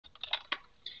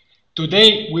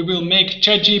Today we will make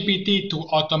ChatGPT to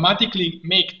automatically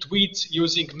make tweets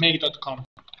using make.com.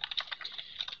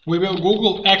 We will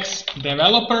Google X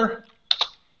developer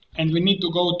and we need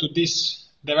to go to this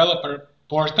developer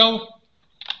portal.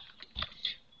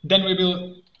 Then we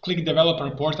will click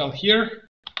developer portal here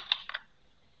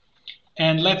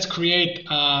and let's create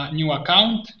a new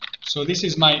account. So this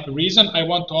is my reason. I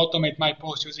want to automate my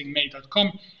post using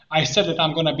make.com. I said that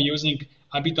I'm going to be using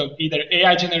a bit of either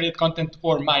AI generated content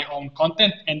or my own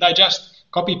content, and I just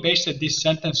copy pasted this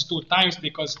sentence 2 times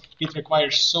because it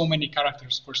requires so many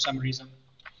characters for some reason.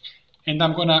 And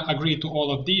I'm going to agree to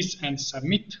all of these and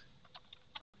submit.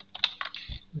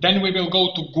 Then we will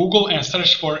go to Google and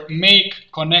search for make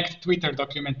connect Twitter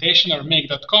documentation or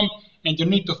make.com, and you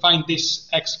need to find this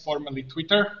X formerly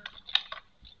Twitter.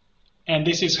 And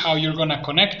this is how you're going to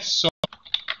connect. So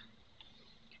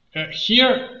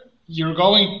here you're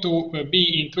going to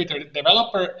be in Twitter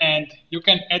developer, and you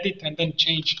can edit and then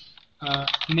change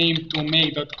name to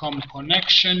make.com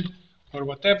connection or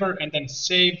whatever, and then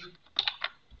save.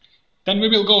 Then we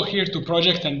will go here to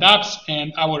project and apps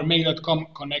and our make.com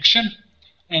connection,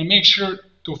 and make sure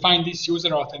to find this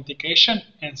user authentication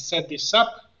and set this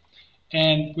up.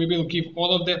 And we will give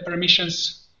all of the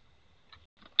permissions.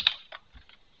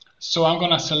 So I'm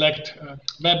going to select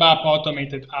web app,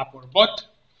 automated app, or bot.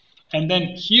 And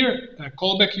then here,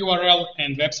 callback URL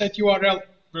and website URL,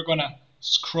 we're going to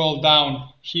scroll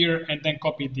down here and then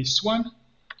copy this one.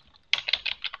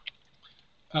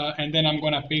 And then I'm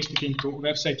going to paste it into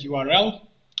website URL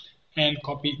and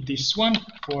copy this one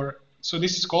for, so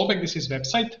this is callback, this is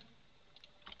website.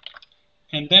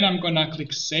 And then I'm going to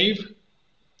click save.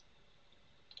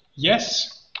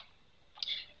 Yes.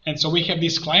 And so we have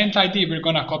this client ID, we're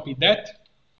going to copy that.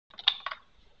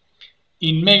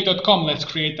 In make.com, let's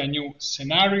create a new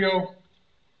scenario.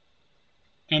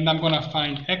 And I'm going to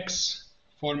find X,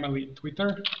 formerly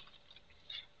Twitter.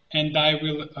 And I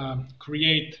will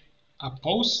create a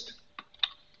post.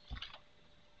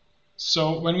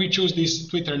 So when we choose this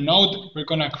Twitter node, we're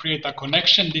going to create a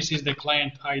connection. This is the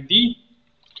client ID.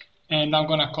 And I'm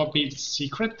going to copy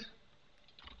secret.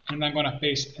 And I'm going to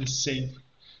paste and save.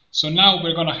 So now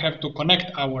we're going to have to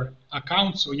connect our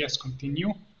account. So yes,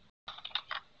 continue.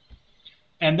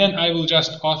 And then I will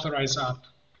just authorize app.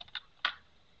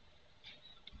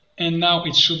 And now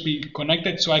it should be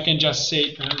connected. So I can just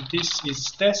say this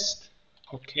is test.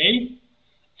 Okay.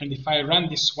 And if I run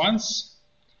this once,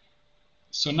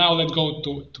 so now let's go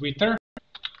to Twitter.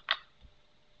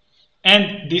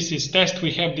 And this is test.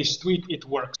 We have this tweet. It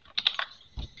works.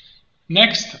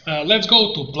 Next, let's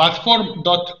go to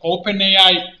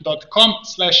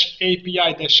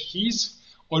platform.openai.com/API-keys,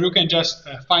 or you can just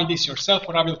find this yourself,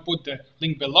 or I will put the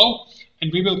link below.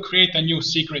 And we will create a new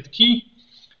secret key.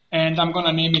 And I'm going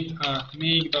to name it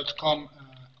make.com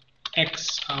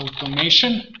X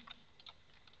automation.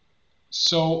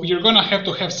 So you're going to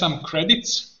have some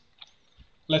credits.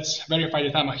 Let's verify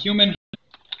that I'm a human.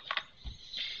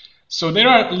 So there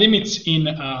are limits in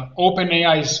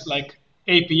OpenAI's like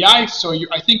API. So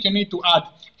I think you need to add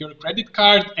your credit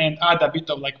card and add a bit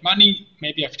of like money,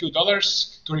 maybe a few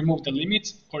dollars to remove the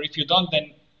limits. Or if you don't,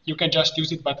 then you can just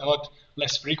use it, but a lot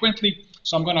less frequently.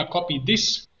 So I'm going to copy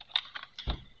this.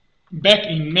 Back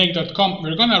in make.com,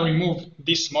 we're going to remove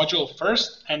this module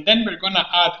first, and then we're going to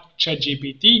add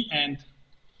ChatGPT and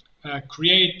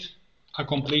create a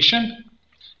completion.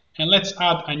 And let's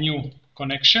add a new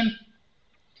connection.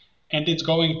 And it's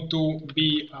going to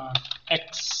be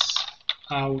X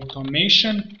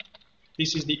automation.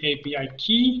 This is the API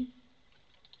key.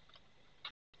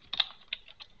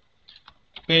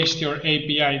 Paste your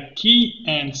API key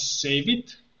and save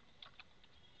it.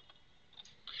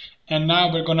 And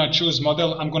now we're going to choose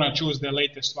model. I'm going to choose the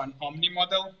latest one, Omni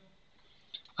model.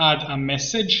 Add a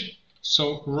message,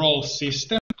 so role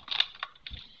system.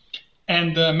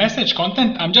 And the message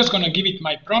content, I'm just going to give it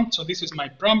my prompt. So this is my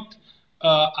prompt.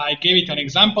 I gave it an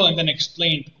example and then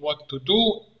explained what to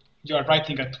do. You are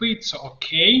writing a tweet, so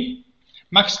okay.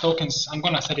 Max tokens, I'm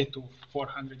going to set it to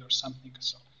 400 or something.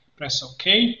 So press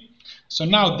OK. So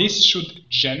now this should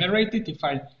generate it if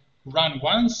I run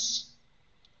once.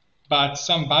 But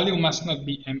some value must not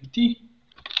be empty.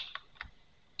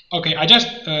 Okay, I just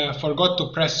forgot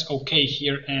to press OK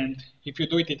here, and if you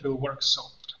do it, it will work.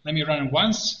 So let me run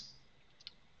once.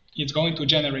 It's going to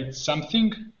generate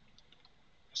something.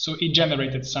 So it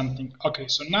generated something. Okay,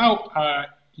 so now I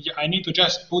need to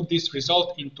just put this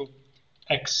result into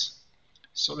X.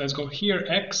 So let's go here,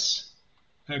 X,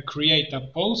 create a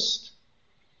post,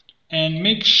 and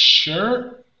make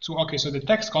sure to, okay, so the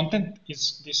text content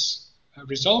is this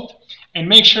result. And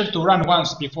make sure to run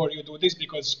once before you do this,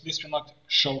 because this will not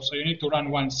show. So you need to run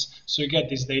once so you get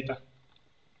this data.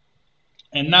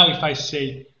 And now if I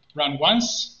say run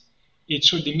once, it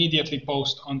should immediately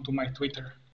post onto my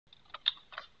Twitter.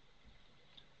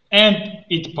 And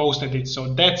it posted it,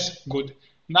 so that's good.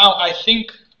 Now I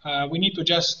think we need to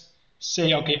just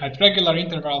say, okay, at regular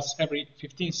intervals every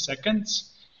 15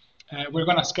 seconds, we're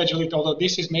gonna schedule it, although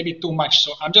this is maybe too much.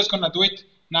 So I'm just gonna do it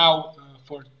now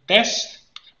for test,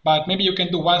 but maybe you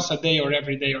can do once a day or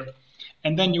every day.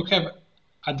 And then you have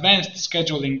advanced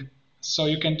scheduling, so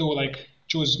you can do like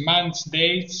choose months,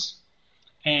 dates,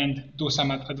 and do some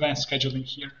advanced scheduling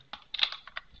here.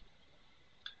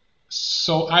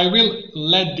 So I will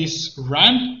let this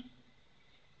run,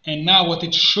 and now what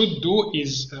it should do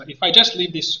is, if I just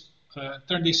leave this,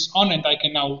 turn this on, and I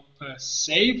can now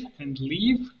save and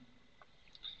leave,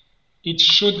 it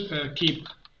should keep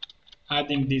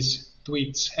adding these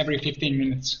tweets every 15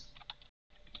 minutes.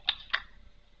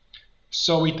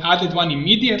 So it added one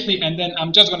immediately, and then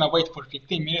I'm just gonna wait for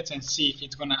 15 minutes and see if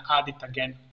it's gonna add it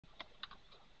again.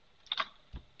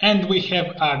 And we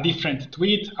have a different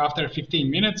tweet after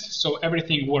 15 minutes, so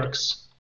everything works.